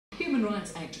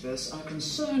rights activists are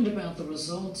concerned about the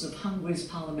results of Hungary's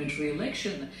parliamentary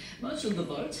election. Most of the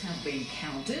votes have been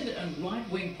counted, and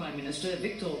right-wing Prime Minister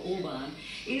Viktor Orban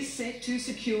is set to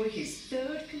secure his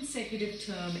third consecutive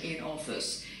term in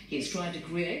office. He's trying to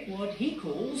create what he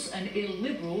calls an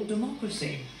illiberal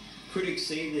democracy. Critics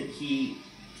say that he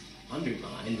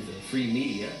undermined the free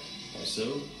media,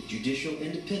 also the judicial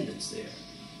independence there.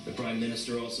 The Prime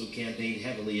Minister also campaigned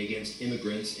heavily against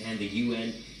immigrants, and the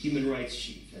UN Human Rights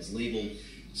Chief has labeled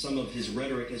some of his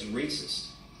rhetoric as racist.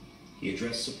 He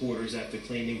addressed supporters after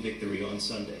claiming victory on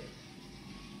Sunday.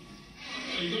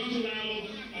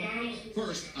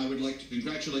 First, I would like to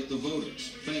congratulate the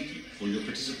voters. Thank you for your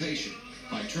participation.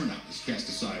 My turnout has cast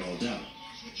aside all doubt.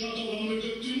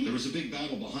 There was a big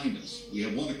battle behind us. We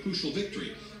have won a crucial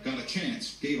victory, got a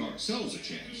chance, gave ourselves a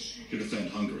chance to defend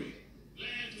Hungary.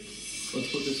 Let's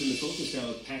put this into focus now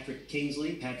with Patrick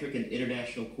Kingsley. Patrick, an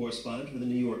international correspondent for the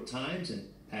New York Times, and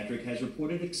Patrick has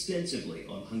reported extensively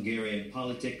on Hungarian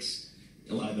politics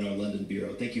live in our London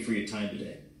bureau. Thank you for your time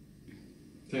today.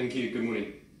 Thank you. Good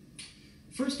morning.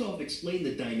 First off, explain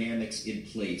the dynamics in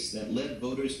place that led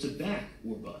voters to back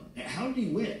Orban. How did he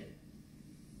win?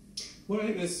 Well, I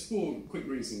think there's four quick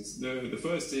reasons. The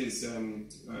first is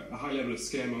a high level of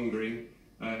scaremongering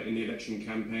in the election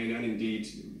campaign, and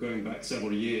indeed going back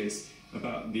several years,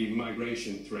 about the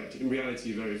migration threat. In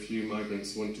reality, very few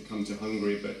migrants want to come to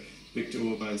Hungary, but Viktor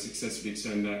Orban successfully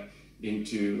turned that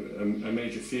into a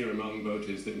major fear among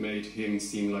voters that made him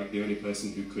seem like the only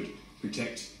person who could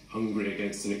protect Hungary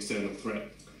against an external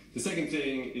threat. The second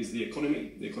thing is the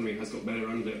economy. The economy has got better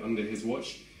under his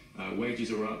watch.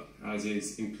 Wages are up, as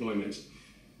is employment.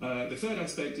 The third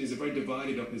aspect is a very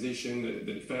divided opposition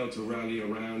that failed to rally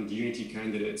around unity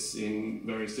candidates in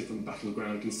various different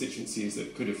battleground constituencies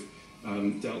that could have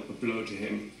dealt a blow to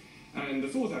him. And the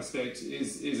fourth aspect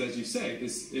is, as you say,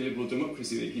 this illiberal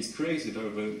democracy that he's created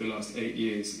over the last 8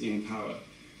 years in power.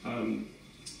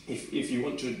 If you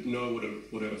want to know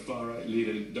what a far-right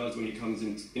leader does when he comes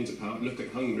into power, look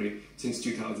at Hungary. Since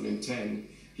 2010,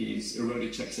 he's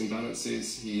eroded checks and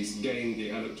balances, he's gamed the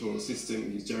electoral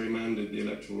system, he's gerrymandered the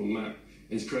electoral map,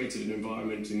 and he's created an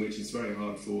environment in which it's very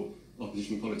hard for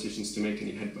opposition politicians to make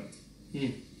any headway.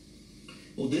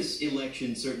 Well, this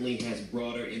election certainly has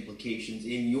broader implications.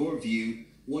 In your view,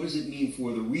 what does it mean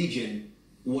for the region?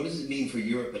 What does it mean for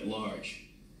Europe at large?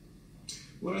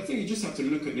 Well, I think you just have to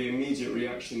look at the immediate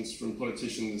reactions from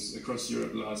politicians across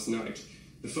Europe last night.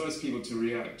 The first people to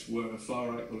react were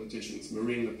far-right politicians,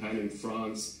 Marine Le Pen in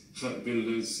France, Geert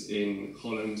Wilders in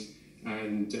Holland,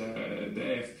 and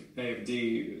the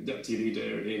AfD deputy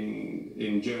leader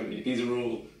in Germany. These are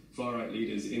all far-right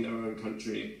leaders in their own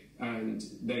country, and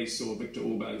they saw Viktor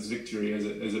Orban's victory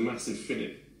as a massive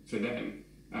fillip for them.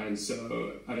 And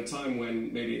so at a time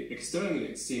when maybe externally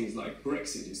it seems like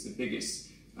Brexit is the biggest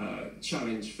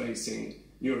challenge facing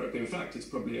Europe. In fact, it's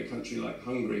probably a country like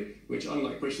Hungary, which,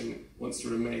 unlike Britain, wants to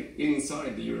remain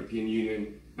inside the European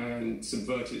Union and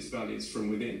subvert its values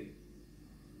from within.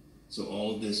 So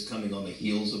all of this coming on the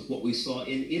heels of what we saw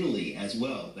in Italy as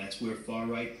well. That's where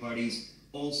far-right parties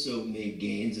also made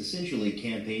gains, essentially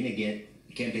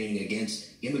campaigning against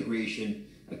immigration,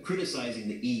 criticizing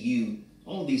the EU.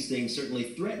 All of these things certainly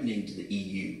threatening to the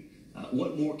EU.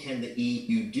 What more can the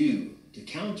EU do to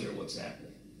counter what's happening?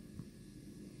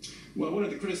 Well, one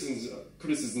of the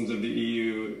criticisms of the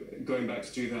EU going back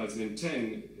to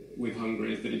 2010 with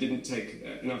Hungary is that it didn't take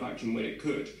enough action when it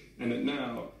could, and that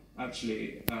now,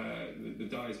 actually, the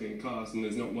die is being cast and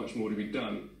there's not much more to be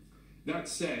done. That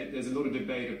said, there's a lot of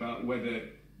debate about whether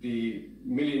the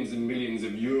millions and millions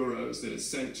of euros that are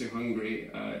sent to Hungary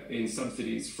in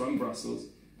subsidies from Brussels,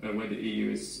 where the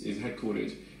EU is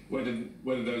headquartered,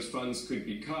 whether those funds could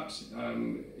be cut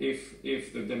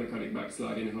if the democratic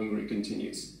backslide in Hungary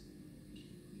continues.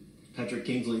 Patrick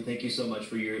Kingsley, thank you so much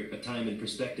for your time and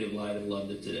perspective live in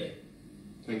London today.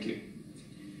 Thank you.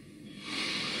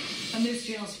 And this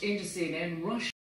just into CNN, Russia.